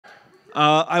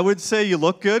I would say you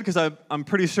look good because I'm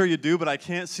pretty sure you do, but I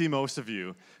can't see most of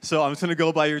you. So I'm just going to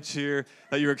go by your cheer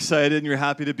that you're excited and you're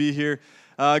happy to be here.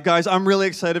 Guys, I'm really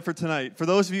excited for tonight. For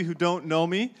those of you who don't know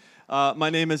me, my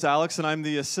name is Alex, and I'm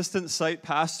the assistant site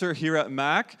pastor here at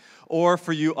Mac. Or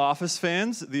for you Office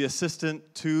fans, the assistant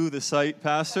to the site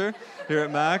pastor here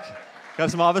at Mac.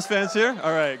 Got some Office fans here?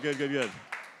 All right, good.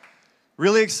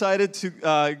 Really excited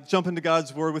to jump into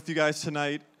God's Word with you guys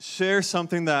tonight, share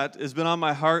something that has been on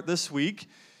my heart this week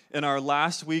in our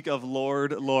last week of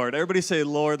Lord, Lord. Everybody say,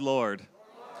 Lord, Lord.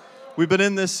 We've been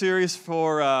in this series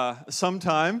for some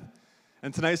time,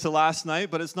 and tonight's the last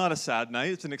night, but it's not a sad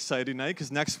night. It's an exciting night,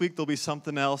 because next week there'll be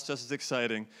something else just as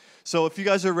exciting. So if you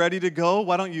guys are ready to go,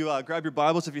 why don't you grab your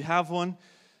Bibles if you have one.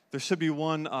 There should be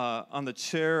one on the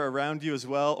chair around you as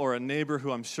well, or a neighbor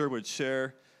who I'm sure would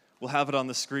share. We'll have it on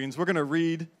the screens. We're going to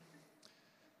read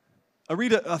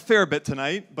a fair bit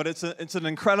tonight, but it's an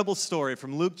incredible story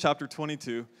from Luke chapter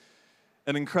 22,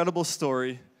 an incredible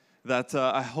story that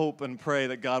I hope and pray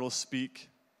that God will speak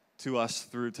to us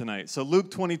through tonight. So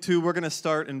Luke 22, we're going to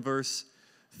start in verse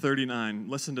 39.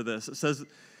 Listen to this. It says,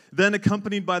 "Then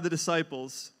accompanied by the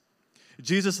disciples,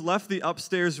 Jesus left the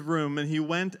upstairs room, and he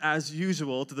went as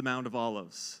usual to the Mount of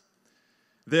Olives.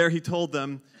 There he told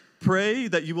them, 'Pray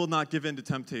that you will not give in to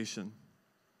temptation.'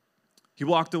 He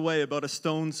walked away about a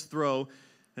stone's throw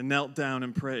and knelt down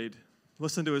and prayed."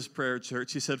 Listen to his prayer,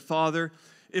 church. He said, "Father,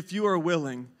 if you are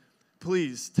willing,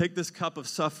 please take this cup of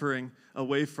suffering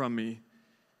away from me.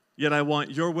 Yet I want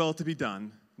your will to be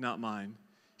done, not mine."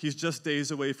 He's just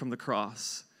days away from the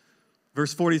cross.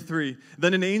 Verse 43,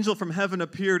 "Then an angel from heaven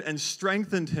appeared and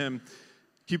strengthened him.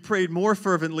 He prayed more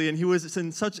fervently, and he was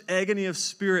in such agony of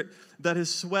spirit that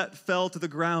his sweat fell to the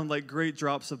ground like great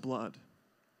drops of blood.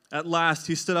 At last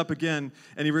he stood up again,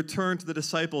 and he returned to the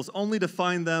disciples, only to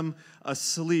find them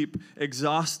asleep,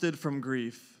 exhausted from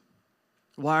grief.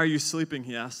 'Why are you sleeping?'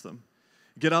 he asked them.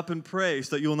 'Get up and pray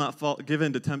so that you will not give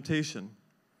in to temptation.'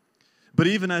 But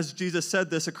even as Jesus said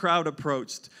this, a crowd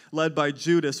approached, led by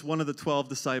Judas, one of the 12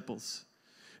 disciples.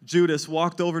 Judas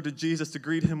walked over to Jesus to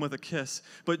greet him with a kiss.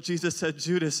 But Jesus said,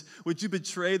 'Judas, would you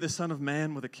betray the Son of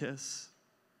Man with a kiss?'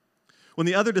 When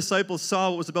the other disciples saw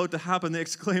what was about to happen, they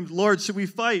exclaimed, 'Lord, should we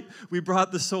fight? We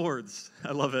brought the swords.'"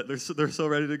 I love it. They're so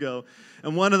ready to go.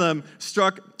 "And one of them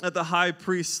struck at the high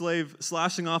priest's slave,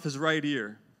 slashing off his right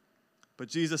ear. But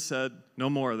Jesus said, 'No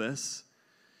more of this.'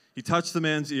 He touched the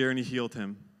man's ear and he healed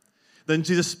him. Then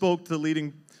Jesus spoke to the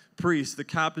leading priests, the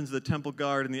captains of the temple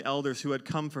guard, and the elders who had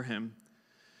come for him.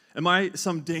 'Am I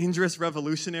some dangerous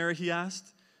revolutionary,' he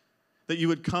asked, 'that you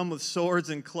would come with swords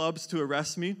and clubs to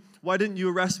arrest me? Why didn't you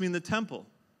arrest me in the temple?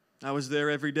 I was there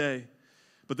every day.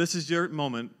 But this is your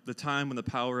moment, the time when the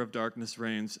power of darkness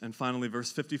reigns.'" And finally,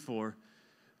 verse 54,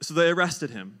 "So they arrested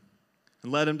him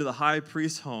and led him to the high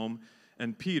priest's home,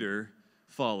 and Peter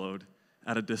followed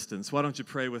at a distance." Why don't you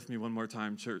pray with me one more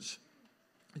time, church?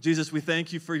 Jesus, we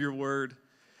thank you for your word.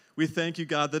 We thank you,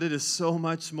 God, that it is so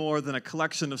much more than a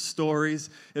collection of stories.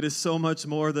 It is so much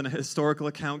more than a historical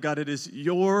account. God, it is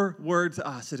your word to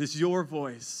us. It is your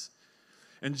voice.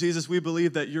 And Jesus, we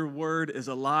believe that your word is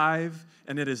alive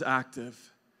and it is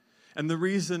active. And the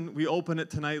reason we open it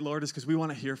tonight, Lord, is because we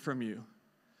want to hear from you.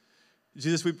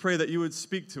 Jesus, we pray that you would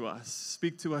speak to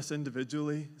us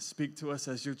individually, speak to us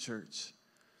as your church.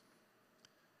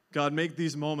 God, make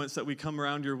these moments that we come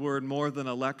around your word more than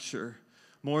a lecture,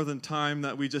 more than time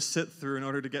that we just sit through in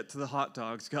order to get to the hot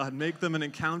dogs. God, make them an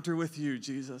encounter with you,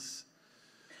 Jesus.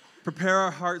 Prepare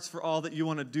our hearts for all that you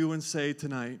want to do and say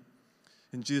tonight.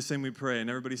 In Jesus' name we pray. And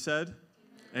everybody said,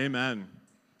 Amen.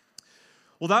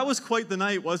 Well, that was quite the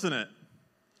night, wasn't it,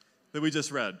 that we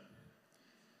just read?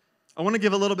 I want to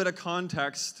give a little bit of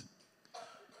context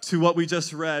to what we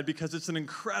just read, because it's an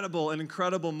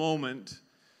incredible moment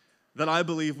that I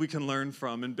believe we can learn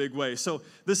from in big ways. So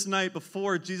this night,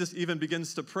 before Jesus even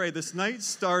begins to pray, this night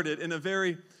started in a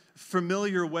very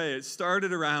familiar way. It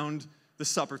started around the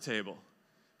supper table.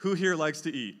 Who here likes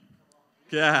to eat?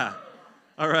 Yeah.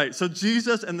 All right. So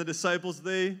Jesus and the disciples,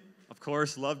 they, of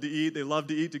course, love to eat. They love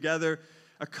to eat together.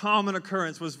 A common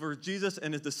occurrence was for Jesus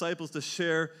and his disciples to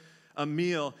share a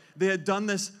meal. They had done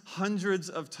this hundreds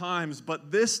of times,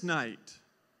 but this night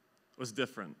was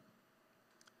different.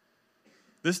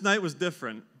 This night was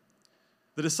different.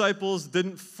 The disciples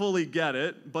didn't fully get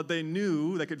it, but they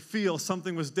knew, they could feel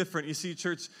something was different. You see,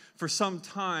 church, for some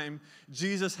time,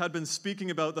 Jesus had been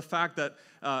speaking about the fact that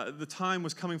the time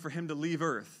was coming for him to leave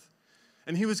earth.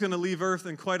 And he was going to leave earth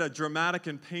in quite a dramatic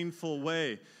and painful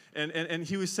way. And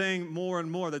he was saying more and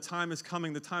more, the time is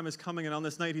coming. And on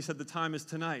this night, he said, the time is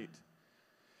tonight.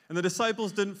 And the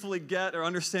disciples didn't fully get or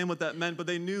understand what that meant, but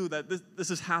they knew that this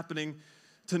is happening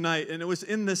tonight. And it was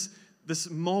in this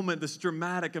moment, this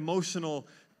dramatic, emotional,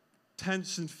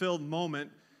 tension-filled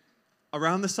moment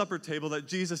around the supper table that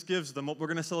Jesus gives them what we're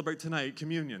going to celebrate tonight,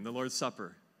 communion, the Lord's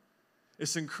Supper.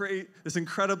 It's this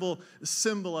incredible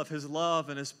symbol of his love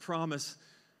and his promise,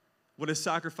 what his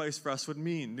sacrifice for us would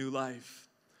mean, new life.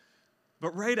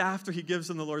 But right after he gives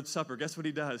them the Lord's Supper, guess what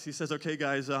he does? He says, okay,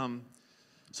 guys,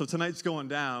 so tonight's going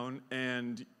down,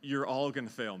 and you're all going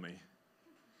to fail me.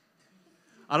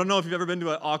 I don't know if you've ever been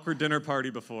to an awkward dinner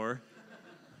party before.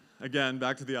 Again,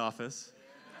 back to the office.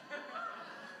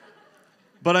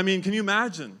 But I mean, can you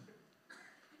imagine?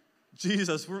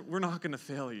 Jesus, we're not going to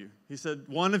fail you. He said,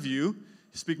 one of you,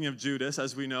 speaking of Judas,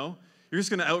 as we know, you're just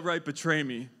going to outright betray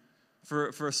me for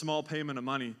a small payment of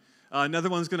money. Another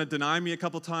one's going to deny me a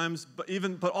couple times,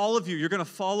 but all of you, you're going to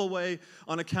fall away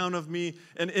on account of me.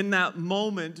 And in that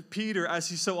moment, Peter, as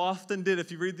he so often did,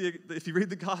 if you read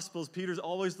the Gospels, Peter's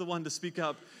always the one to speak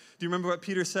up. Do you remember what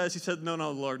Peter says? He said, no,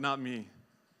 Lord, not me.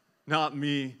 Not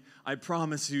me. I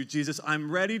promise you, Jesus,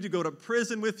 I'm ready to go to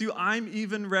prison with you. I'm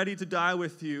even ready to die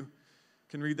with you. You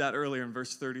can read that earlier in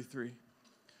verse 33.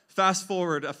 Fast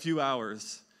forward a few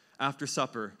hours after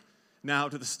supper, now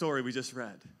to the story we just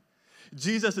read.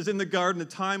 Jesus is in the garden, the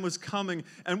time was coming,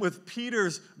 and with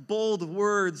Peter's bold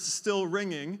words still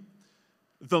ringing,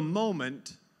 the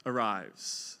moment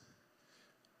arrives.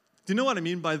 Do you know what I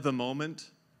mean by the moment?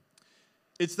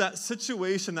 It's that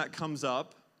situation that comes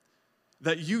up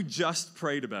that you just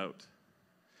prayed about,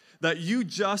 that you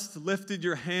just lifted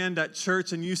your hand at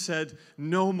church and you said,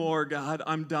 no more, God,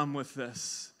 I'm done with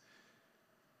this.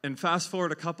 And fast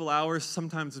forward a couple hours,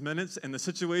 sometimes minutes, and the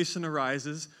situation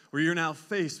arises where you're now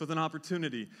faced with an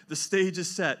opportunity. The stage is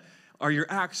set. Are your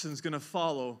actions going to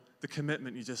follow the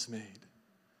commitment you just made?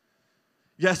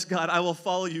 Yes, God, I will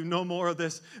follow you. No more of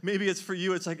this. Maybe it's for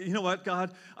you. It's like, you know what,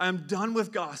 God? I am done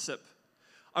with gossip.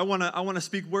 I want to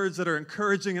speak words that are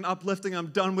encouraging and uplifting. I'm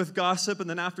done with gossip. And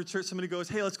then after church, somebody goes,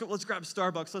 hey, let's grab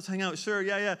Starbucks. Let's hang out. Sure,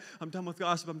 yeah. I'm done with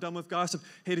gossip. I'm done with gossip.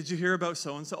 Hey, did you hear about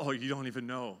so-and-so? Oh, you don't even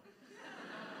know.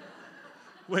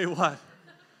 Wait, what?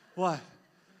 What?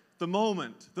 The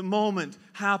moment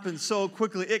happened so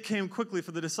quickly. It came quickly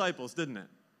for the disciples, didn't it?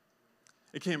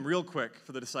 It came real quick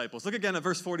for the disciples. Look again at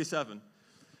verse 47.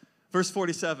 Verse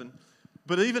 47.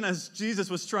 But even as Jesus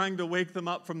was trying to wake them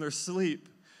up from their sleep,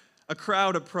 a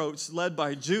crowd approached, led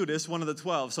by Judas, one of the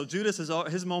 12. So Judas,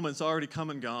 his moment's already come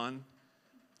and gone.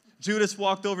 Judas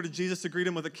walked over to Jesus to greet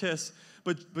him with a kiss.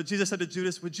 But Jesus said to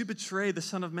Judas, would you betray the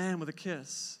Son of Man with a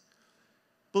kiss?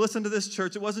 But listen to this,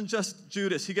 church. It wasn't just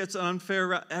Judas. He gets an unfair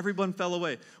rap. Everyone fell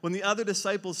away. When the other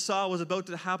disciples saw what was about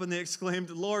to happen, they exclaimed,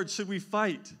 Lord, should we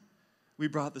fight? We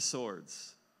brought the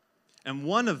swords. And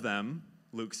one of them,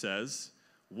 Luke says,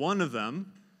 one of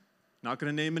them, not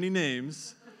going to name any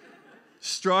names,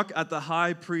 struck at the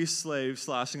high priest's slave,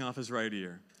 slashing off his right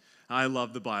ear. I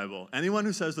love the Bible. Anyone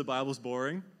who says the Bible's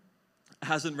boring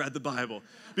hasn't read the Bible.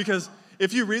 Because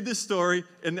if you read this story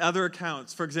in other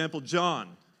accounts, for example,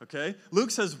 John, okay?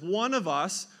 Luke says one of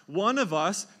us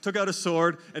took out a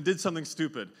sword and did something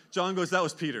stupid. John goes, that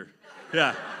was Peter.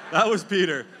 Yeah, that was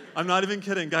Peter. I'm not even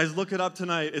kidding. Guys, look it up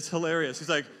tonight. It's hilarious. He's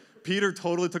like, Peter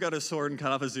totally took out his sword and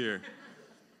cut off his ear.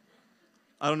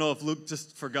 I don't know if Luke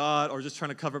just forgot or just trying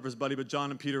to cover up his buddy, but John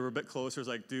and Peter were a bit closer. It's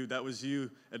like, dude, that was you.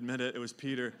 Admit it. It was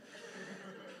Peter.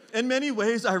 In many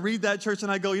ways, I read that, church,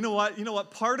 and I go, you know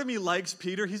what? Part of me likes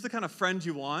Peter. He's the kind of friend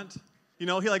you want. You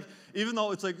know, he even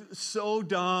though it's so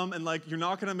dumb and you're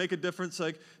not going to make a difference,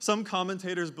 some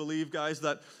commentators believe, guys,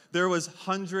 that there was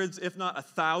hundreds, if not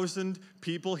 1,000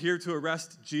 people here to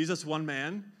arrest Jesus, one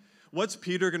man. What's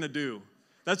Peter going to do?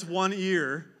 That's one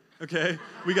ear, okay?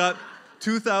 We got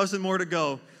 2,000 more to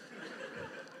go.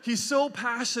 He's so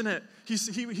passionate.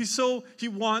 He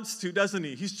wants to, doesn't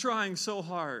he? He's trying so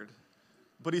hard,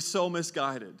 but he's so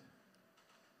misguided.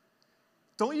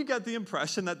 Don't you get the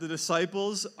impression that the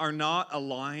disciples are not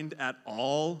aligned at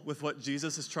all with what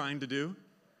Jesus is trying to do?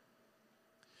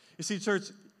 You see, church,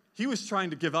 he was trying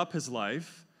to give up his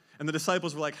life, and the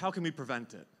disciples were like, how can we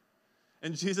prevent it?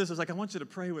 And Jesus was like, I want you to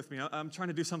pray with me. I'm trying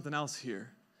to do something else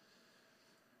here.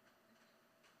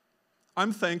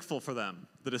 I'm thankful for them,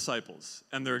 the disciples,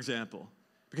 and their example,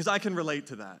 because I can relate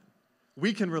to that.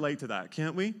 We can relate to that,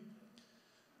 can't we?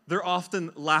 They're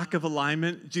often lack of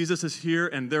alignment. Jesus is here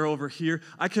and they're over here.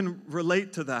 I can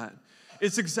relate to that.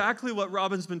 It's exactly what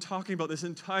Robin's been talking about this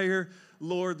entire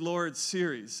Lord, Lord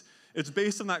series. It's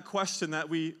based on that question that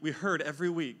we heard every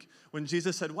week when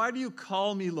Jesus said, why do you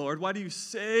call me Lord? Why do you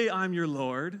say I'm your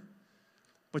Lord,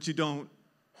 but you don't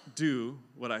do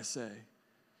what I say?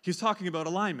 He's talking about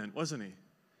alignment, wasn't he?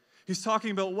 He's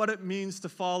talking about what it means to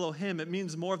follow him. It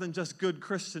means more than just good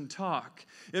Christian talk.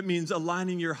 It means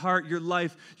aligning your heart, your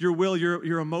life, your will,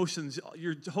 your emotions,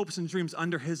 your hopes and dreams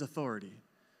under his authority.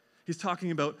 He's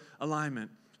talking about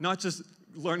alignment, not just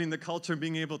learning the culture and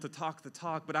being able to talk the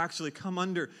talk, but actually come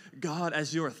under God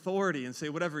as your authority and say,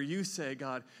 whatever you say,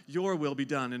 God, your will be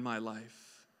done in my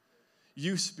life.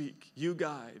 You speak, you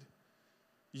guide,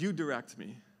 you direct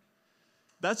me.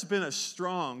 That's been a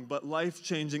strong but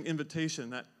life-changing invitation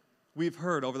that we've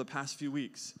heard over the past few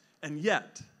weeks. And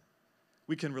yet,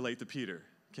 we can relate to Peter,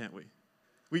 can't we?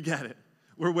 We get it.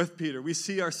 We're with Peter. We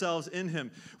see ourselves in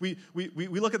him. We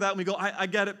look at that and we go, I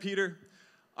get it, Peter.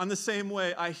 I'm the same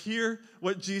way. I hear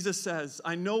what Jesus says.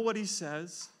 I know what he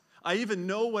says. I even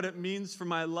know what it means for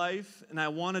my life, and I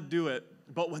want to do it.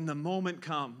 But when the moment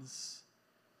comes,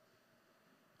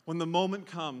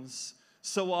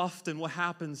 so often what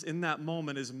happens in that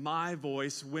moment is my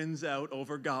voice wins out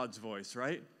over God's voice,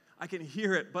 right? I can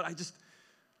hear it, but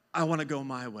I want to go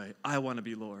my way. I want to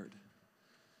be Lord.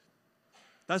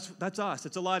 That's us.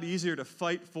 It's a lot easier to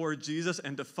fight for Jesus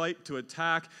and to fight, to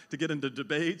attack, to get into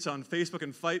debates on Facebook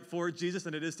and fight for Jesus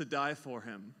than it is to die for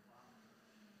him.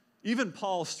 Even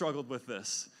Paul struggled with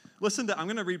this. I'm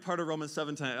going to read part of Romans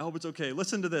 7 tonight. I hope it's okay.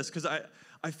 Listen to this because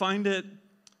I find it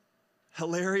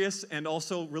hilarious and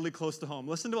also really close to home.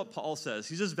 Listen to what Paul says.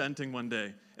 He's just venting one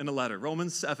day in a letter.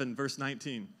 Romans 7, verse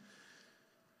 19.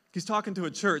 He's talking to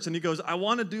a church and he goes, I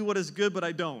want to do what is good, but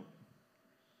I don't.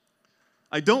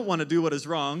 I don't want to do what is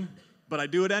wrong, but I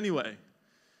do it anyway.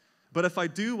 But if I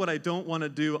do what I don't want to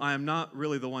do, I am not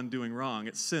really the one doing wrong.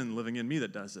 It's sin living in me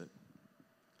that does it.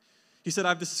 He said,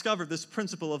 I've discovered this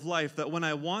principle of life that when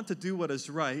I want to do what is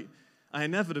right, I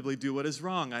inevitably do what is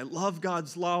wrong. I love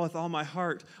God's law with all my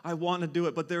heart. I want to do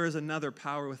it, but there is another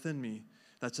power within me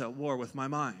that's at war with my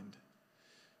mind.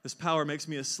 This power makes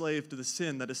me a slave to the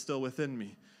sin that is still within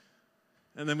me.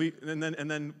 And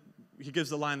then he gives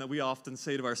the line that we often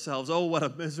say to ourselves, oh, what a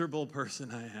miserable person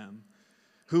I am.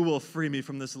 Who will free me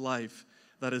from this life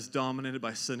that is dominated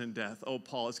by sin and death? Oh,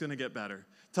 Paul, it's going to get better.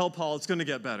 Tell Paul it's going to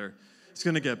get better. It's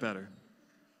going to get better.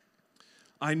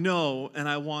 I know and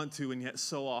I want to, and yet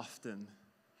so often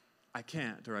I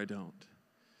can't or I don't.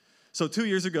 So 2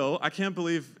 years ago, I can't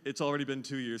believe it's already been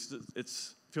 2 years. It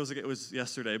feels like it was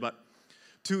yesterday, but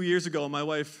 2 years ago, my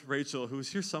wife, Rachel,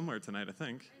 who's here somewhere tonight, I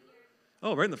think.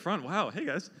 Oh, right in the front. Wow. Hey,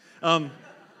 guys.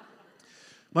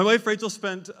 My wife, Rachel,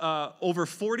 spent over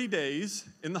 40 days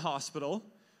in the hospital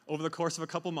over the course of a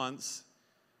couple months.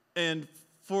 And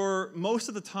for most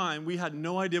of the time, we had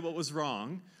no idea what was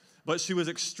wrong, but she was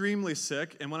extremely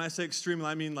sick. And when I say extremely,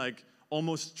 I mean like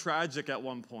almost tragic at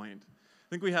one point. I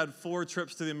think we had 4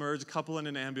 trips to the emerge, a couple in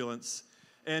an ambulance.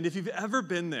 And if you've ever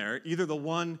been there, either the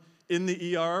one in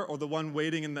the ER or the one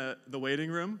waiting in the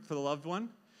waiting room for the loved one,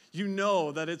 you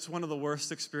know that it's one of the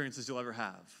worst experiences you'll ever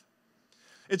have.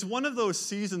 It's one of those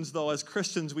seasons, though, as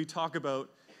Christians, we talk about,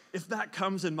 if that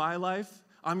comes in my life,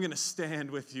 I'm going to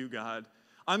stand with you, God.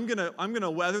 I'm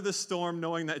gonna weather the storm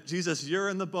knowing that, Jesus, you're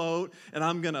in the boat, and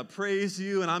I'm going to praise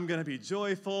you, and I'm going to be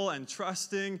joyful and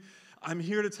trusting. I'm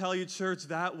here to tell you, church,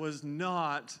 that was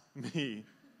not me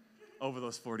over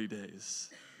those 40 days.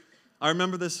 I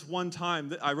remember this one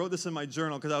time, I wrote this in my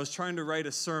journal because I was trying to write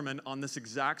a sermon on this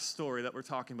exact story that we're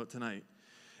talking about tonight.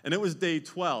 And it was day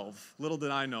 12. Little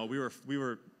did I know,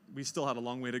 we still had a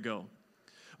long way to go.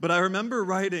 But I remember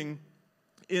writing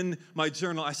in my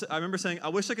journal, I remember saying, I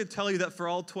wish I could tell you that for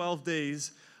all 12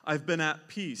 days, I've been at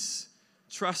peace,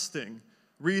 trusting,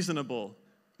 reasonable,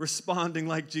 responding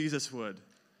like Jesus would.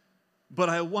 But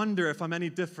I wonder if I'm any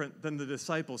different than the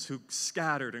disciples who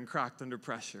scattered and cracked under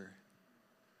pressure.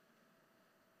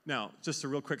 Now, just a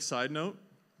real quick side note,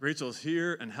 Rachel's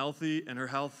here and healthy, and her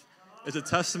health is a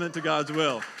testament to God's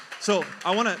will. So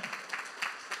I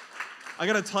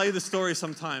got to tell you the story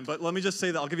sometime, but let me just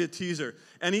say that, I'll give you a teaser.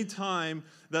 Anytime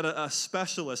that a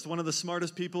specialist, one of the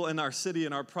smartest people in our city,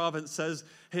 in our province, says,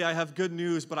 hey, I have good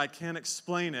news, but I can't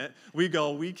explain it, we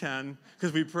go, we can,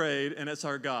 because we prayed, and it's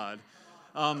our God.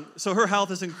 So her health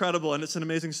is incredible, and it's an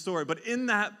amazing story. But in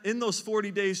those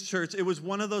 40 days, church, it was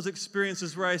one of those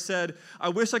experiences where I said, I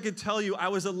wish I could tell you I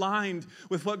was aligned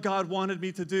with what God wanted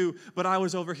me to do, but I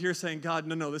was over here saying, God,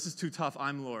 no, this is too tough.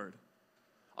 I'm Lord.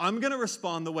 I'm going to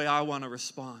respond the way I want to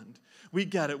respond. We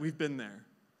get it. We've been there.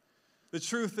 The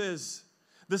truth is,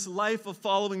 this life of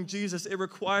following Jesus, it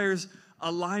requires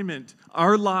alignment,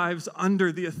 our lives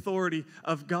under the authority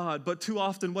of God. But too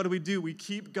often, what do? We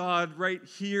keep God right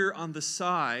here on the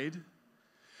side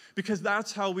because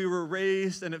that's how we were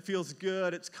raised, and it feels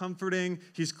good, it's comforting,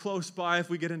 he's close by if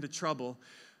we get into trouble.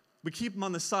 We keep him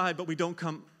on the side, but we don't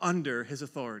come under his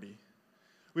authority.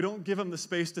 We don't give him the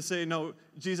space to say, no,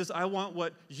 Jesus, I want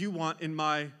what you want in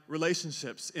my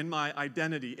relationships, in my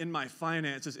identity, in my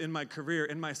finances, in my career,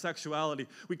 in my sexuality.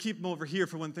 We keep him over here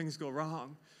for when things go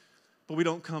wrong, but we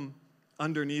don't come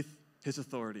underneath his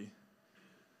authority.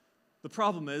 The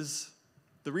problem is,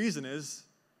 the reason is,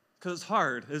 because it's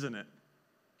hard, isn't it?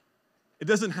 It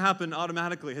doesn't happen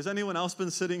automatically. Has anyone else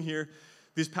been sitting here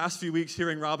these past few weeks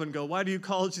hearing Robin go, why do you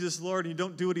call Jesus Lord and you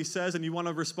don't do what he says, and you want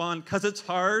to respond, because it's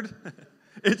hard?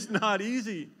 It's not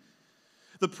easy.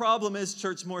 The problem is,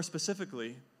 church, more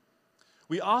specifically,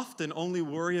 we often only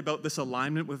worry about this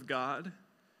alignment with God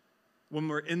when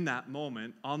we're in that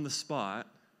moment, on the spot,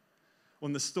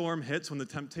 when the storm hits, when the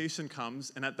temptation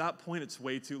comes, and at that point, it's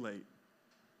way too late.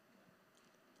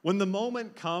 When the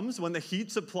moment comes, when the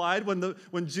heat's applied,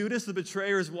 when Judas the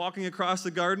betrayer is walking across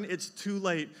the garden, it's too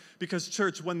late. Because,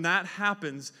 church, when that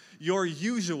happens, your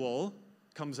usual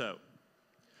comes out.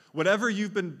 Whatever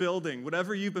you've been building,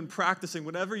 whatever you've been practicing,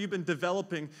 whatever you've been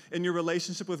developing in your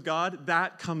relationship with God,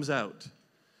 that comes out.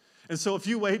 And so if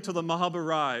you wait till the mob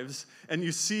arrives and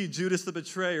you see Judas the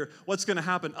betrayer, what's going to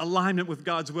happen? Alignment with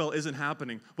God's will isn't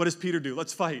happening. What does Peter do?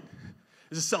 Let's fight.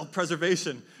 This is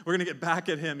self-preservation. We're going to get back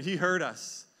at him. He hurt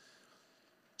us.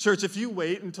 Church, if you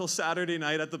wait until Saturday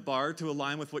night at the bar to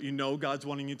align with what you know God's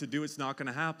wanting you to do, it's not going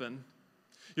to happen.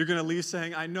 You're going to leave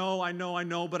saying, I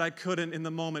know, but I couldn't in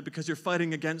the moment, because you're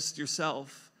fighting against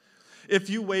yourself. If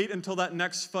you wait until that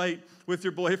next fight with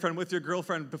your boyfriend, with your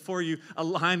girlfriend, before you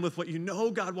align with what you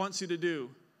know God wants you to do,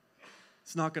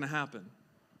 it's not going to happen.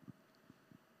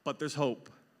 But there's hope.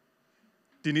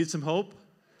 Do you need some hope?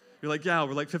 You're like, yeah,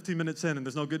 we're like 15 minutes in and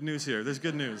there's no good news here. There's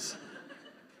good news.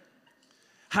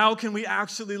 How can we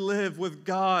actually live with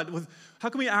God? How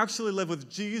can we actually live with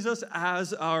Jesus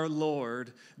as our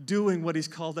Lord, doing what he's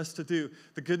called us to do?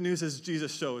 The good news is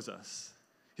Jesus shows us.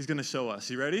 He's going to show us.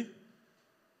 You ready?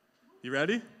 You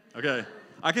ready? Okay.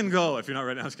 I can go if you're not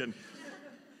ready. I'm just kidding.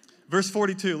 Verse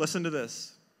 42, listen to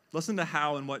this. Listen to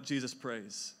how and what Jesus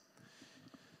prays.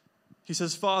 He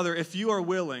says, Father, if you are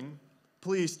willing,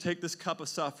 please take this cup of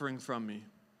suffering from me.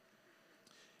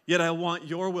 Yet I want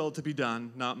your will to be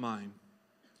done, not mine.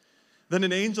 Then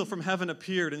an angel from heaven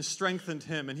appeared and strengthened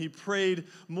him, and he prayed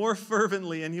more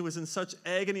fervently, and he was in such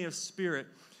agony of spirit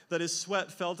that his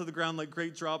sweat fell to the ground like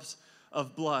great drops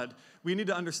of blood. We need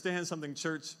to understand something,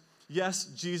 church. Yes,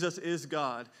 Jesus is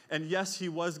God, and yes, he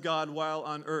was God while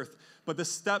on earth, but the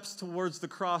steps towards the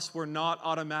cross were not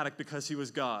automatic because he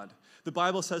was God. The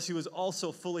Bible says he was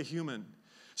also fully human.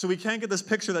 So we can't get this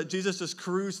picture that Jesus just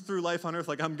cruised through life on earth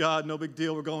like, I'm God, no big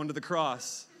deal, we're going to the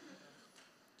cross.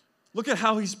 Look at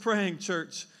how he's praying,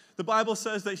 church. The Bible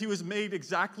says that he was made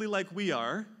exactly like we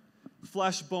are,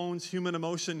 flesh, bones, human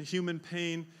emotion, human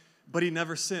pain, but he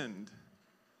never sinned.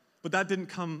 But that didn't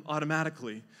come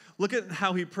automatically. Look at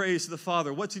how he prays to the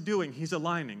Father. What's he doing? He's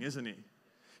aligning, isn't he?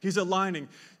 He's aligning.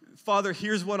 Father,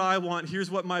 here's what I want.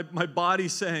 Here's what my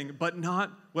body's saying, but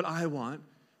not what I want.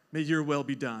 May your will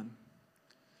be done.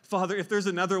 Father, if there's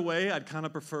another way, I'd kind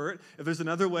of prefer it. If there's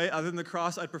another way other than the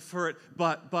cross, I'd prefer it.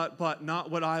 But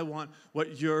not what I want.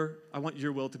 I want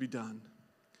your will to be done.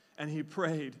 And he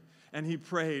prayed, and he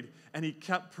prayed, and he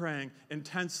kept praying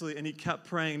intensely, and he kept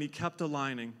praying, and he kept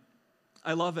aligning.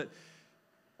 I love it.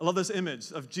 I love this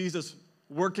image of Jesus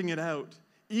working it out.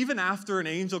 Even after an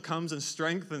angel comes and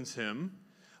strengthens him,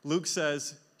 Luke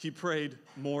says he prayed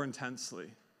more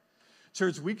intensely.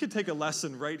 Church, we could take a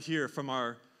lesson right here from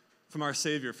our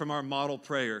Savior, from our model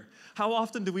prayer. How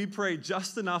often do we pray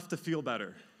just enough to feel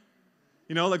better?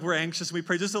 You know, like we're anxious and we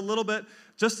pray just a little bit,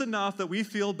 just enough that we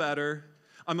feel better.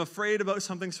 I'm afraid about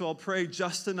something, so I'll pray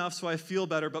just enough so I feel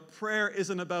better. But prayer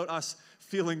isn't about us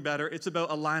feeling better. It's about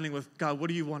aligning with God. What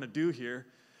do you want to do here?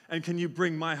 And can you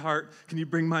bring my heart, can you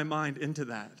bring my mind into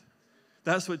that?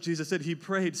 That's what Jesus did. He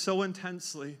prayed so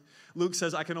intensely. Luke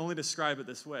says, I can only describe it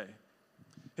this way.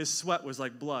 His sweat was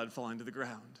like blood falling to the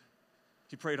ground.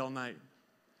 He prayed all night.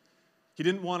 He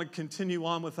didn't want to continue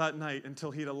on with that night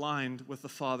until he'd aligned with the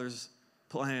Father's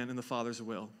plan and the Father's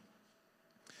will.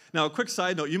 Now, a quick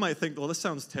side note, you might think, well, this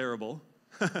sounds terrible.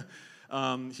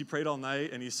 He prayed all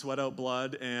night and he sweat out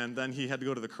blood and then he had to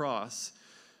go to the cross.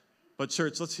 But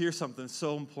church, let's hear something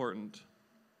so important.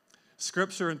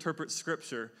 Scripture interprets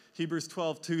Scripture. Hebrews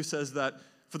 12:2 says that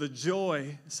for the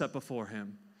joy set before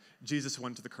him, Jesus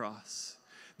went to the cross.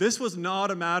 This was not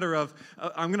a matter of,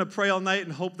 I'm going to pray all night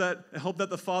and hope that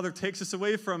the Father takes this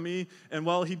away from me. And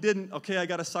well, he didn't. Okay, I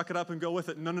got to suck it up and go with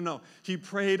it. No. He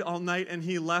prayed all night and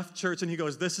he left church and he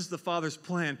goes, this is the Father's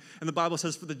plan. And the Bible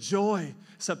says for the joy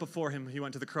set before him, he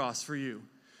went to the cross for you.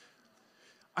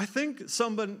 I think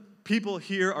people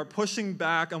here are pushing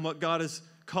back on what God has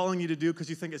calling you to do because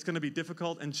you think it's going to be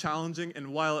difficult and challenging,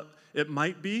 and while it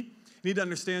might be, you need to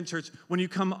understand, church, when you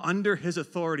come under his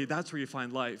authority, that's where you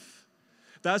find life.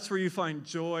 That's where you find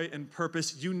joy and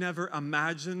purpose you never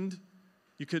imagined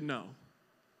you could know.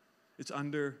 It's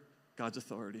under God's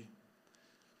authority.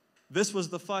 This was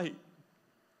the fight.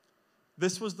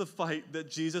 This was the fight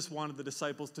that Jesus wanted the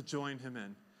disciples to join him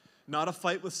in. Not a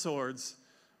fight with swords,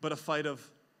 but a fight of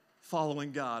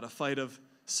following God, a fight of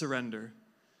surrender.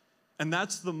 And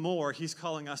that's the more he's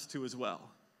calling us to as well.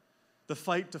 The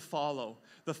fight to follow,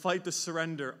 the fight to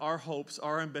surrender our hopes,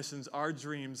 our ambitions, our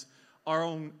dreams, our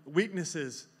own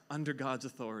weaknesses under God's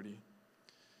authority.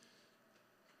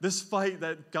 This fight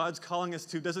that God's calling us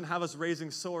to doesn't have us raising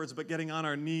swords, but getting on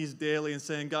our knees daily and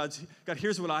saying, God,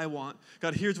 here's what I want.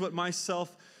 God, here's what my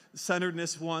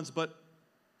self-centeredness wants, but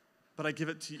I give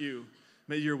it to you.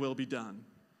 May your will be done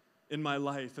in my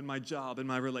life, in my job, in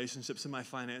my relationships, in my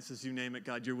finances, you name it,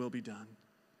 God, your will be done.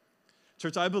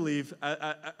 Church, I believe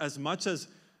as much as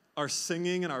our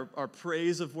singing and our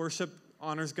praise of worship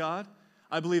honors God,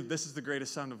 I believe this is the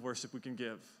greatest sound of worship we can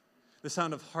give. The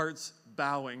sound of hearts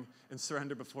bowing and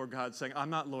surrender before God, saying, I'm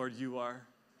not Lord, you are.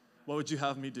 What would you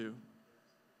have me do?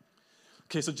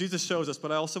 Okay, so Jesus shows us,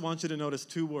 but I also want you to notice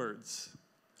two words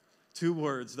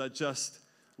that just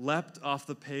leapt off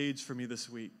the page for me this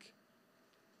week.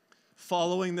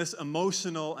 Following this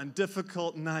emotional and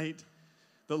difficult night,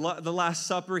 the Last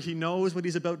Supper, he knows what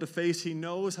he's about to face. He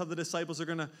knows how the disciples are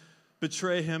going to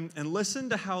betray him. And listen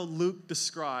to how Luke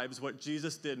describes what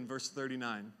Jesus did in verse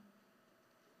 39.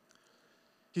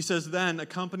 He says, then,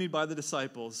 accompanied by the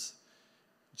disciples,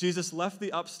 Jesus left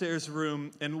the upstairs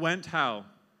room and went how?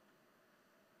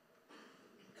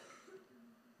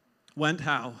 Went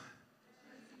how?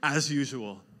 As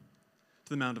usual, to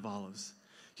the Mount of Olives.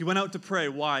 He went out to pray.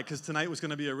 Why? Because tonight was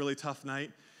going to be a really tough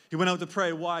night. He went out to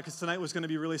pray. Why? Because tonight was going to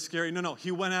be really scary. No.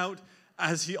 He went out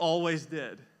as he always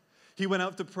did. He went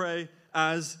out to pray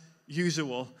as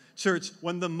usual. Church,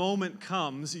 when the moment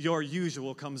comes, your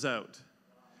usual comes out.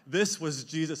 This was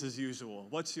Jesus' usual.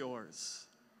 What's yours?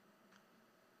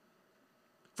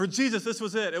 For Jesus, this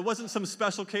was it. It wasn't some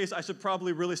special case. I should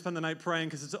probably really spend the night praying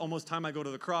because it's almost time I go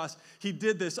to the cross. He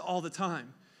did this all the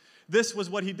time. This was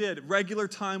what he did. Regular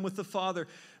time with the Father.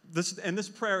 This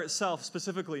prayer itself,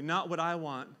 specifically, not what I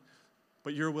want,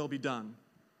 but your will be done.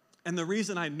 And the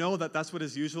reason I know that that's what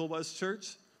his usual was,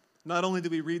 church, not only do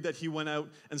we read that he went out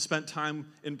and spent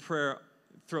time in prayer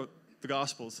throughout the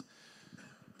Gospels,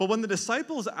 but when the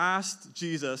disciples asked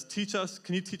Jesus,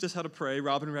 can you teach us how to pray?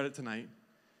 Robin read it tonight.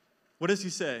 What does he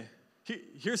say?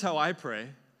 Here's how I pray.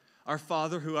 Our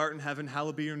Father who art in heaven,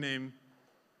 hallowed be your name.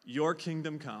 Your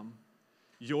kingdom come.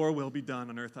 Your will be done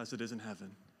on earth as it is in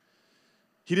heaven.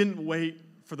 He didn't wait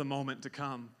for the moment to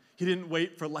come. He didn't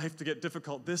wait for life to get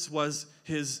difficult. This was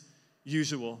his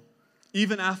usual.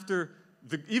 Even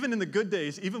in the good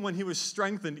days, even when he was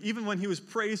strengthened, even when he was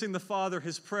praising the Father,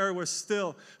 his prayer was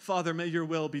still, Father, may your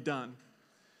will be done.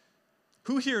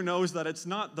 Who here knows that it's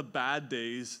not the bad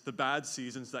days, the bad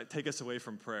seasons that take us away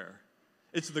from prayer?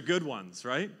 It's the good ones,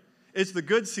 right? It's the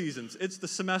good seasons. It's the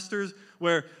semesters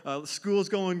where school's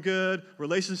going good,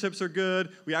 relationships are good,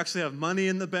 we actually have money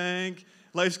in the bank,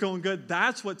 life's going good.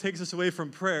 That's what takes us away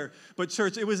from prayer. But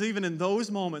church, it was even in those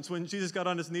moments when Jesus got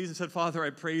on his knees and said, Father, I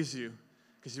praise you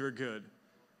because you are good.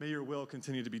 May your will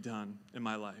continue to be done in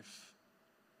my life.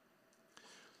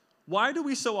 Why do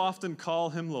we so often call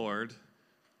him Lord,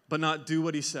 but not do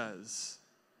what he says,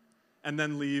 and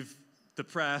then leave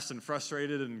depressed and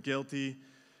frustrated and guilty?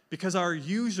 Because our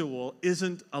usual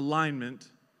isn't alignment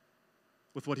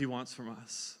with what he wants from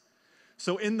us.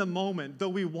 So in the moment, though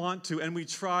we want to and we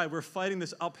try, we're fighting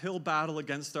this uphill battle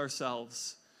against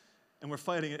ourselves, and we're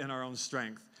fighting it in our own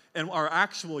strength. And our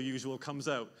actual usual comes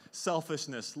out.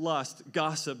 Selfishness, lust,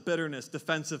 gossip, bitterness,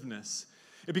 defensiveness.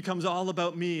 It becomes all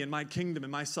about me and my kingdom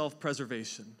and my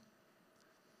self-preservation.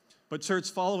 But church,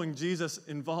 following Jesus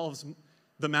involves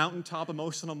the mountaintop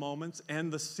emotional moments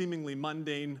and the seemingly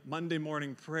mundane Monday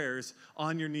morning prayers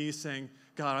on your knees saying,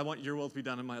 God, I want your will to be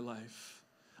done in my life.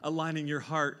 Aligning your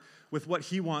heart with what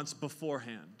he wants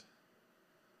beforehand.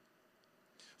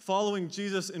 Following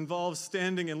Jesus involves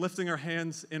standing and lifting our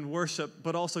hands in worship,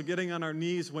 but also getting on our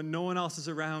knees when no one else is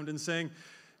around and saying,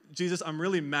 Jesus, I'm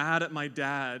really mad at my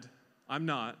dad. I'm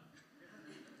not.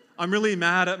 I'm really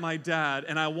mad at my dad,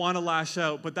 and I want to lash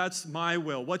out, but that's my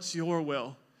will. What's your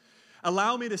will?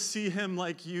 Allow me to see him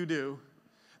like you do.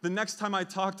 The next time I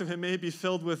talk to him, may it be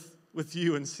filled with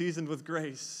you and seasoned with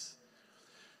grace.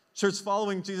 Church,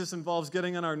 following Jesus involves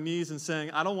getting on our knees and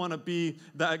saying, I don't want to be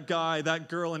that guy, that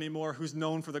girl anymore who's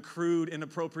known for the crude,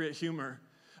 inappropriate humor,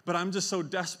 but I'm just so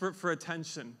desperate for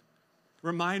attention.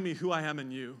 Remind me who I am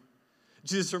in you.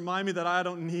 Jesus, remind me that I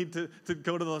don't need to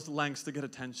go to those lengths to get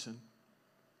attention.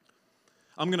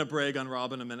 I'm going to brag on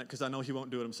Rob in a minute because I know he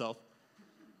won't do it himself.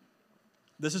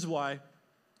 This is why,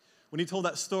 when he told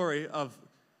that story of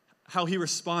how he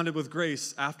responded with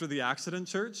grace after the accident,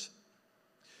 church,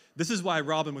 this is why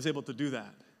Robin was able to do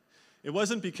that. It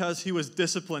wasn't because he was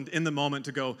disciplined in the moment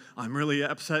to go, I'm really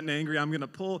upset and angry, I'm going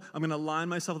to align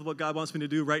myself with what God wants me to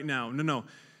do right now. No.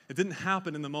 It didn't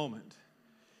happen in the moment.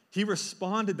 He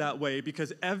responded that way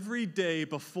because every day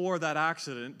before that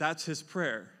accident, that's his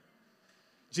prayer.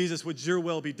 Jesus, would your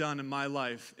will be done in my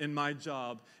life, in my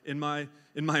job, in my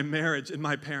marriage, in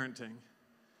my parenting?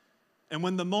 And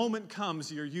when the moment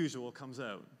comes, your usual comes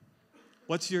out.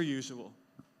 What's your usual?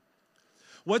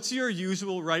 What's your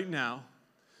usual right now?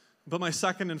 But my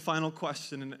second and final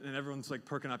question, and everyone's like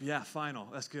perking up. Yeah, final.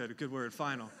 That's good. A good word,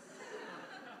 final.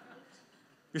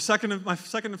 My second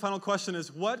and final question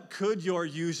is, what could your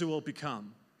usual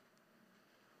become?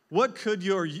 What could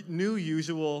your new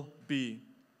usual be?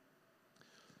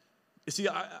 You see,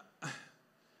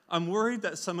 I'm worried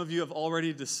that some of you have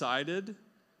already decided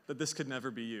that this could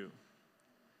never be you.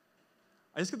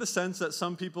 I just get the sense that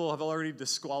some people have already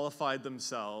disqualified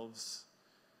themselves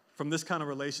from this kind of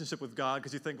relationship with God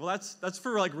because you think, well, that's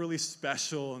for like really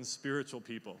special and spiritual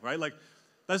people, right? Like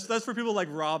that's for people like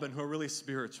Robin who are really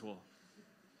spiritual.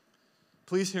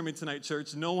 Please hear me tonight,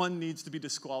 church. No one needs to be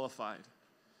disqualified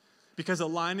because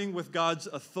aligning with God's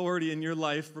authority in your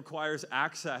life requires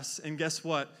access. And guess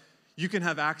what? You can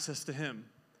have access to him.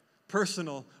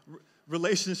 Personal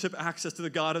relationship access to the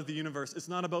God of the universe. It's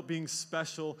not about being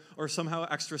special or somehow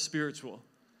extra spiritual.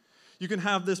 You can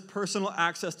have this personal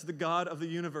access to the God of the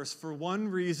universe for one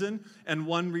reason and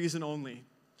one reason only.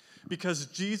 Because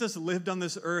Jesus lived on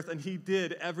this earth and he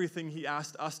did everything he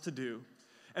asked us to do.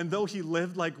 And though he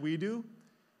lived like we do,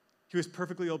 he was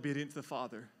perfectly obedient to the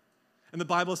Father. And the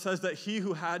Bible says that he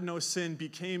who had no sin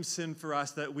became sin for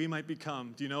us that we might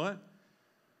become, do you know it?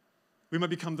 We might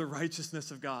become the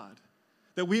righteousness of God.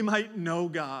 That we might know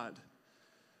God.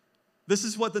 This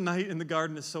is what the night in the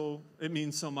garden it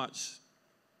means so much.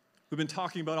 We've been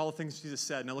talking about all the things Jesus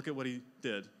said. Now look at what he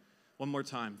did. One more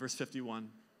time, verse 51.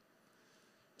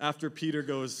 After Peter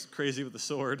goes crazy with the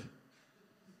sword,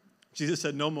 Jesus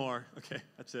said, no more. Okay,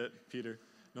 that's it, Peter,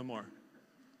 no more.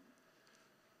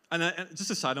 And just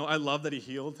a side note, I love that he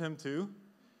healed him too.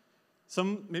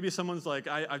 Maybe someone's like,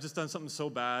 I've just done something so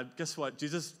bad. Guess what?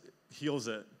 Jesus heals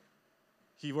it.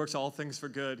 He works all things for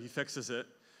good. He fixes it.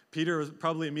 Peter was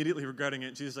probably immediately regretting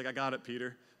it. Jesus is like, I got it,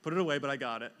 Peter. Put it away, but I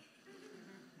got it.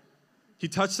 He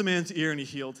touched the man's ear and he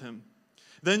healed him.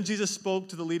 Then Jesus spoke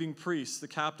to the leading priests, the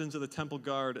captains of the temple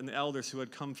guard, and the elders who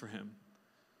had come for him.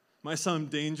 Am I some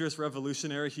dangerous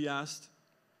revolutionary, he asked,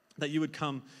 that you would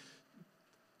come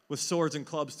with swords and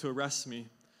clubs to arrest me?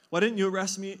 Why didn't you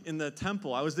arrest me in the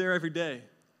temple? I was there every day.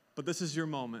 But this is your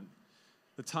moment,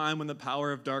 the time when the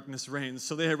power of darkness reigns.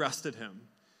 So they arrested him.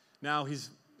 Now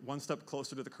he's one step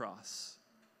closer to the cross.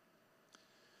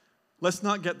 Let's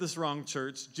not get this wrong,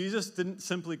 church. Jesus didn't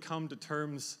simply come to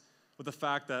terms with the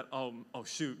fact that, oh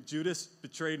shoot, Judas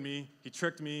betrayed me, he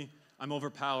tricked me, I'm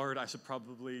overpowered, I should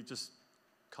probably just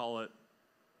call it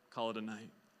a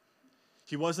night.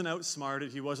 He wasn't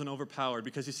outsmarted, he wasn't overpowered,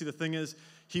 because you see, the thing is,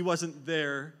 he wasn't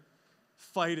there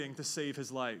fighting to save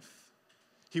his life.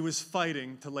 He was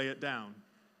fighting to lay it down.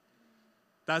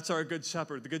 That's our good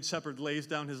shepherd. The good shepherd lays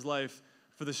down his life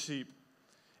for the sheep.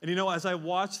 And you know, as I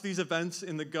watch these events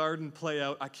in the garden play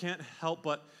out, I can't help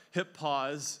but hit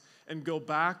pause and go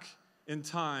back in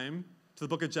time to the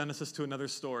book of Genesis to another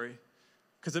story.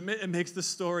 Because it makes the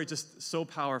story just so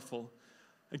powerful.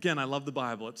 Again, I love the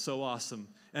Bible. It's so awesome.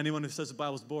 Anyone who says the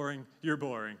Bible's boring, you're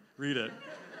boring. Read it.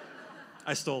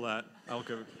 I stole that.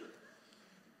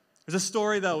 There's a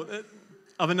story, though,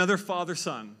 of another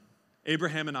father-son,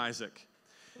 Abraham and Isaac.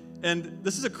 And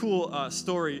this is a cool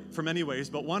story for many ways,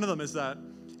 but one of them is that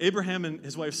Abraham and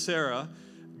his wife Sarah,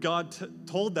 God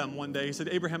told them one day, he said,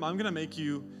 Abraham, I'm going to make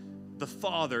you the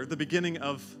father, the beginning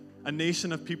of a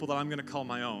nation of people that I'm going to call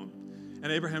my own.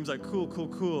 And Abraham's like, cool.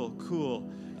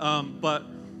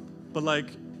 But like,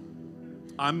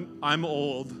 I'm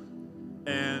old,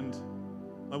 and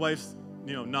my wife's,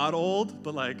 not old,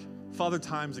 but like, Father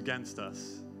Time's against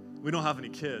us. We don't have any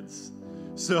kids.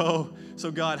 So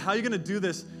God, how are you going to do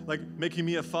this, like making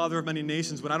me a father of many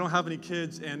nations when I don't have any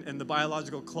kids and the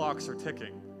biological clocks are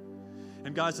ticking?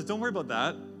 And God says, don't worry about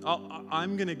that.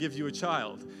 I'm going to give you a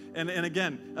child. And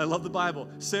again, I love the Bible.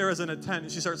 Sarah's in a tent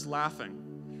and she starts laughing.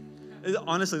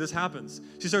 Honestly, this happens.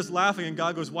 She starts laughing and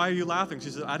God goes, why are you laughing? She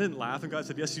said, I didn't laugh. And God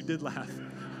said, yes, you did laugh.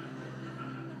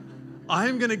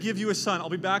 I'm going to give you a son. I'll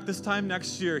be back this time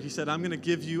next year. He said, I'm going to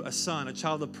give you a son, a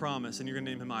child of promise, and you're going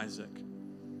to name him Isaac.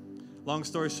 Long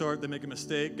story short, they make a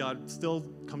mistake. God still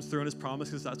comes through on his promise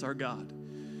because that's our God.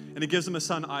 And he gives him a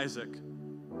son, Isaac.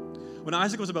 When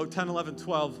Isaac was about 10, 11,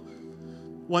 12,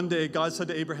 one day God said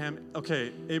to Abraham,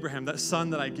 okay, Abraham, that son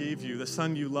that I gave you, the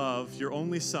son you love, your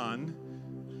only son,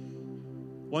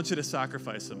 I want you to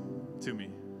sacrifice him to me.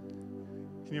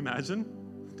 Can you imagine?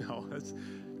 No,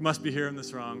 you must be hearing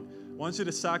this wrong. I want you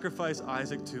to sacrifice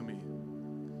Isaac to me.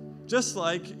 Just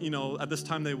like, at this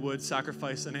time they would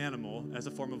sacrifice an animal as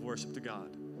a form of worship to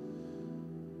God.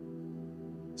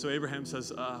 So Abraham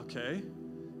says, okay.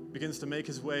 Begins to make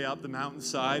his way up the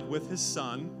mountainside with his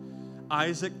son,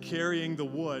 Isaac carrying the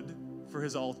wood for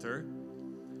his altar,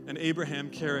 and Abraham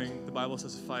carrying, the Bible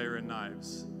says, fire and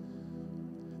knives.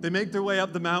 They make their way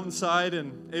up the mountainside,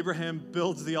 and Abraham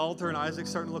builds the altar, and Isaac's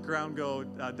starting to look around and go,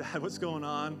 Dad, what's going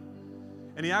on?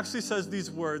 And he actually says these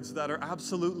words that are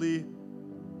absolutely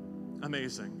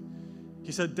amazing.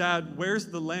 He said, Dad, where's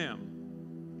the lamb?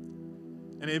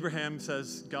 And Abraham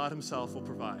says, God himself will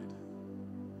provide.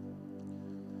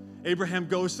 Abraham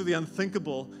goes through the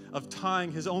unthinkable of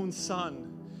tying his own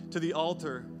son to the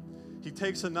altar. He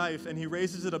takes a knife and he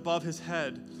raises it above his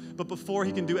head. But before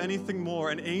he can do anything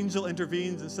more, an angel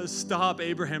intervenes and says, stop,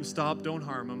 Abraham, stop, don't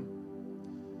harm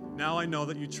him. Now I know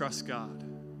that you trust God.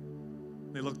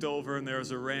 They looked over and there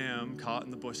was a ram caught in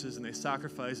the bushes, and they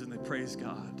sacrificed and they praised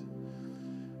God.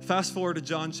 Fast forward to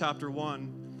John chapter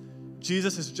 1.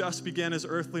 Jesus has just began his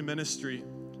earthly ministry.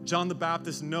 John the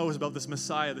Baptist knows about this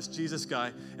Messiah, this Jesus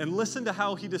guy. And listen to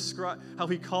how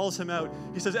he calls him out.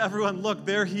 He says, everyone, look,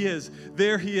 there he is.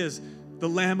 There he is, the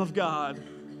Lamb of God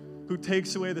who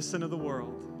takes away the sin of the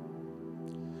world.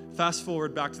 Fast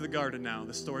forward back to the garden now,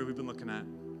 the story we've been looking at.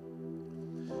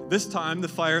 This time, the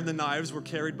fire and the knives were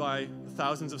carried by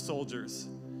thousands of soldiers.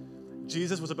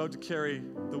 Jesus was about to carry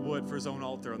the wood for his own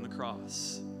altar on the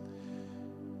cross.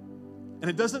 And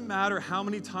it doesn't matter how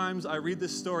many times I read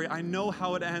this story, I know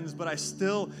how it ends, but I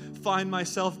still find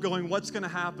myself going, what's going to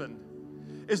happen?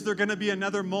 Is there going to be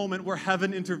another moment where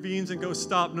heaven intervenes and goes,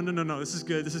 stop, no, this is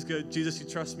good. Jesus, you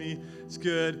trust me, it's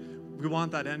good. We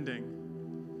want that ending.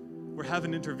 Where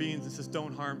heaven intervenes and says,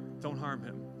 don't harm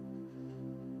him.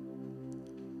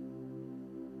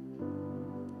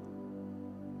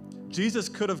 Jesus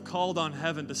could have called on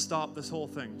heaven to stop this whole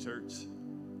thing, church.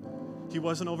 He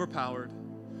wasn't overpowered.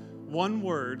 One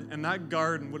word, and that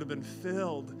garden would have been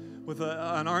filled with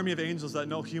an army of angels that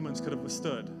no humans could have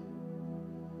withstood.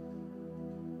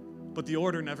 But the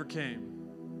order never came.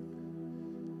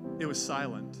 It was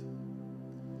silent.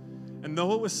 And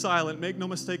though it was silent, make no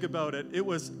mistake about it, it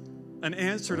was an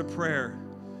answer to prayer.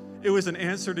 It was an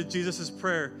answer to Jesus'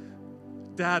 prayer.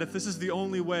 Dad, if this is the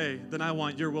only way, then I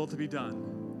want your will to be done.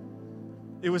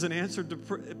 It was an answer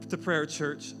to prayer,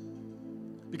 church,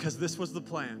 because this was the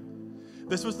plan.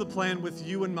 This was the plan with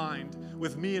you in mind,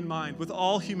 with me in mind, with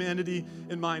all humanity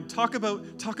in mind. Talk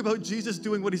about Jesus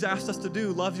doing what he's asked us to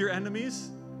do. Love your enemies.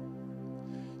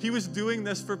 He was doing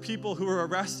this for people who were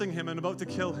arresting him and about to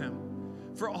kill him,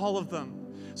 for all of them.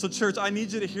 So church, I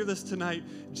need you to hear this tonight.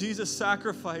 Jesus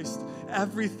sacrificed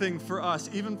everything for us,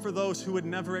 even for those who would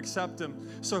never accept him.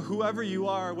 So whoever you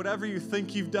are, whatever you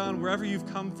think you've done, wherever you've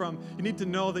come from, you need to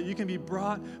know that you can be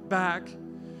brought back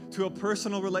to a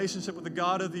personal relationship with the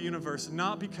God of the universe,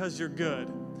 not because you're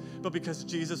good, but because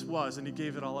Jesus was, and he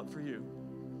gave it all up for you.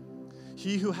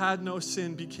 He who had no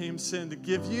sin became sin to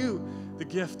give you the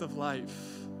gift of life.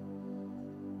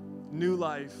 New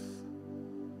life.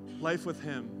 Life with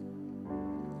him.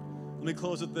 Let me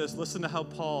close with this. Listen to how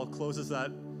Paul closes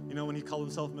that. When he called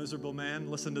himself miserable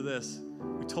man, listen to this.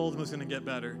 We told him it was going to get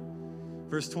better.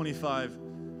 Verse 25,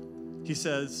 he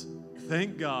says,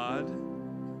 thank God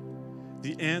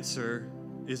the answer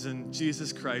is in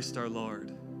Jesus Christ our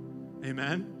Lord.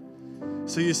 Amen?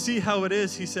 So you see how it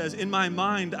is, he says, in my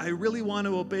mind, I really want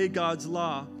to obey God's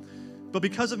law, but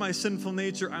because of my sinful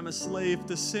nature, I'm a slave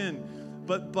to sin.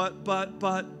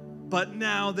 But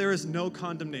now there is no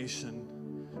condemnation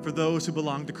for those who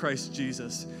belong to Christ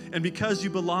Jesus. And because you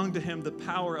belong to him, the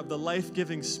power of the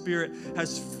life-giving Spirit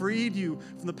has freed you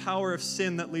from the power of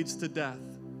sin that leads to death.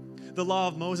 The law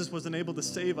of Moses wasn't able to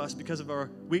save us because of our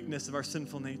weakness, of our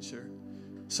sinful nature.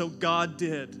 So God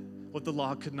did what the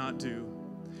law could not do.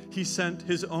 He sent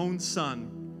his own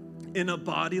Son in a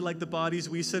body like the bodies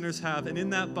we sinners have. And in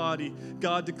that body,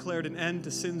 God declared an end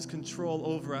to sin's control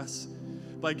over us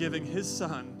by giving his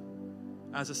Son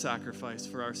as a sacrifice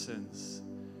for our sins.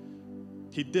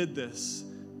 He did this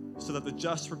so that the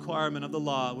just requirement of the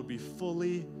law would be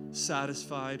fully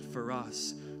satisfied for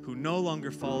us who no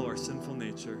longer follow our sinful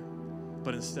nature,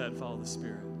 but instead follow the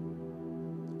Spirit.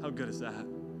 How good is that?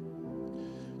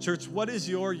 Church, what is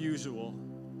your usual?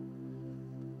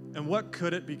 And what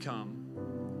could it become?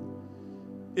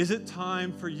 Is it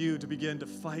time for you to begin to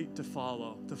fight to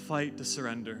follow, to fight to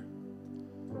surrender?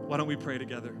 Why don't we pray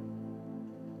together?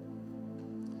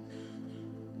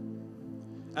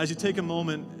 As you take a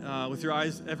moment with your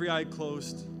eyes, every eye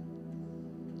closed,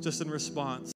 just in response.